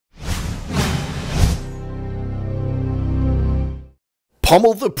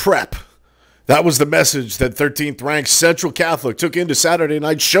Pummel the Prep. That was the message that 13th-ranked Central Catholic took into Saturday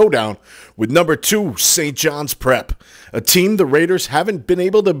night's showdown with number 2 St. John's Prep, a team the Raiders haven't been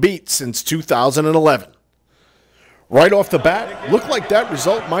able to beat since 2011. Right off the bat, looked like that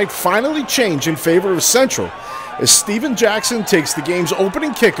result might finally change in favor of Central as Steven Jackson takes the game's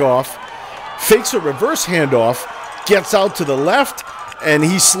opening kickoff, fakes a reverse handoff, gets out to the left, and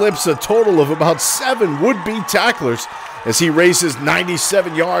he slips a total of about 7 would-be tacklers as he races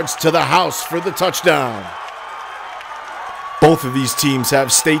 97 yards to the house for the touchdown. Both of these teams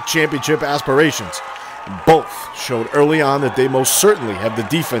have state championship aspirations. Both showed early on that they most certainly have the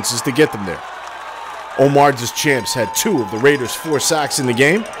defenses to get them there. Omar's champs had 2 of the Raiders' 4 sacks in the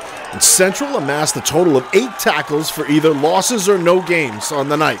game, and Central amassed a total of 8 tackles for either losses or no gains on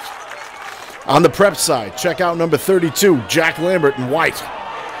the night. On the Prep side, check out number 32, Jack Lambert in white.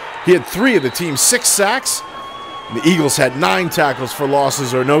 He had 3 of the team's 6 sacks. The Eagles had 9 tackles for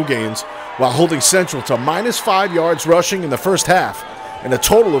losses or no gains, while holding Central to -5 yards rushing in the first half and a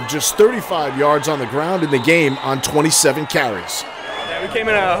total of just 35 yards on the ground in the game on 27 carries. Yeah, we came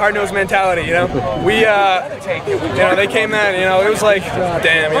in a hard-nosed mentality, you know. We, they came in, it was like,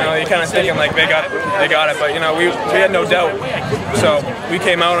 damn, you're kind of thinking like they got it, but we had no doubt. So we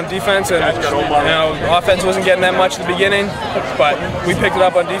came out on defense, and offense wasn't getting that much at the beginning, but we picked it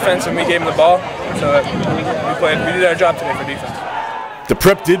up on defense and we gave them the ball. So we did our job today for defense. The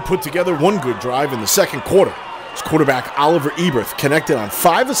Prep did put together one good drive in the second quarter. His quarterback Oliver Eberth connected on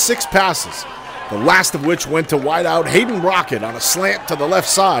 5 of 6 passes, the last of which went to wideout Hayden Rocket on a slant to the left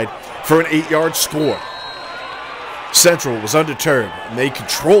side for an 8-yard score. Central was undeterred, and they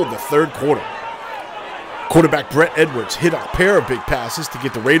controlled the third quarter. Quarterback Brett Edwards hit a pair of big passes to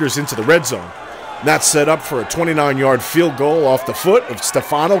get the Raiders into the red zone, and that set up for a 29-yard field goal off the foot of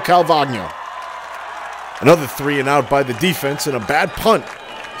Stefano Calvagno. Another 3-and-out by the defense and a bad punt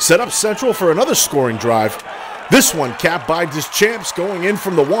set up Central for another scoring drive. This one capped by Deschamps going in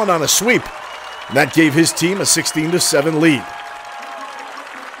from the 1 on a sweep, and that gave his team a 16-7 lead.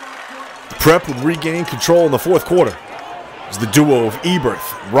 The Prep would regain control in the fourth quarter as the duo of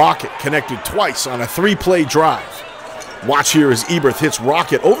Eberth and Rocket connected twice on a 3-play drive. Watch here as Eberth hits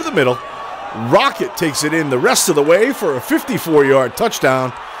Rocket over the middle. Rocket takes it in the rest of the way for a 54-yard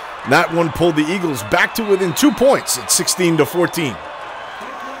touchdown. And that one pulled the Eagles back to within 2 points at 16-14.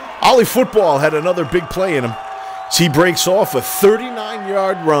 Ollie Football had another big play in him as he breaks off a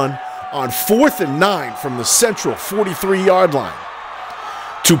 39-yard run on 4th and 9 from the Central 43-yard line.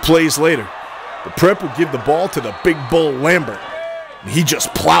 2 plays later, the Prep would give the ball to the big bull Lambert, and he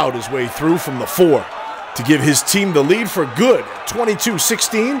just plowed his way through from the 4 to give his team the lead for good at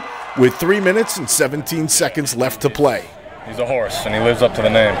 22-16 with 3 minutes and 17 seconds left to play. He's a horse, and he lives up to the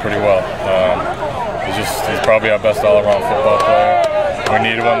name pretty well. He's probably our best all-around football player. We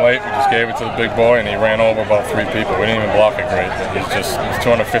needed one late, we just gave it to the big boy, and he ran over about 3 people. We didn't even block it great. He's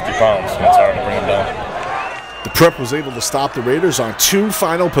 250 pounds, and it's hard to bring him down. The Prep was able to stop the Raiders on 2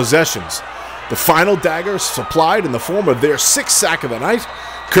 final possessions. The final dagger supplied in the form of their 6th sack of the night,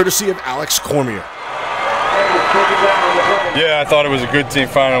 courtesy of Alex Cormier. Yeah, I thought it was a good team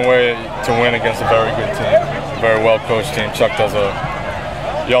finding a way to win against a very good team. A very well-coached team. Chuck does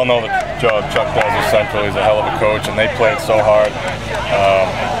y'all know the job Chuck does with Central. He's a hell of a coach, and they played so hard.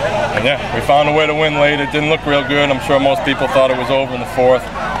 And yeah, we found a way to win late. It didn't look real good. I'm sure most people thought it was over in the 4th.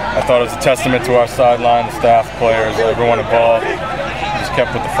 I thought it was a testament to our sideline, the staff, players, everyone involved. We just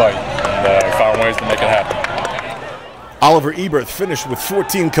kept with the fight, and we found ways to make it happen. Oliver Eberth finished with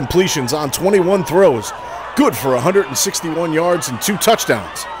 14 completions on 21 throws, good for 161 yards and 2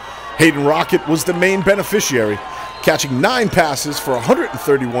 touchdowns. Hayden Rocket was the main beneficiary, catching 9 passes for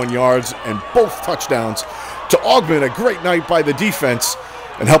 131 yards and both touchdowns to augment a great night by the defense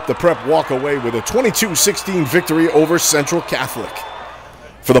and help the Prep walk away with a 22-16 victory over Central Catholic.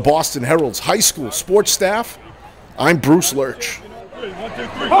 For the Boston Herald's high school sports staff, I'm Bruce Lurch.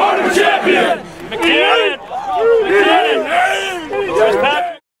 Heart of a champion!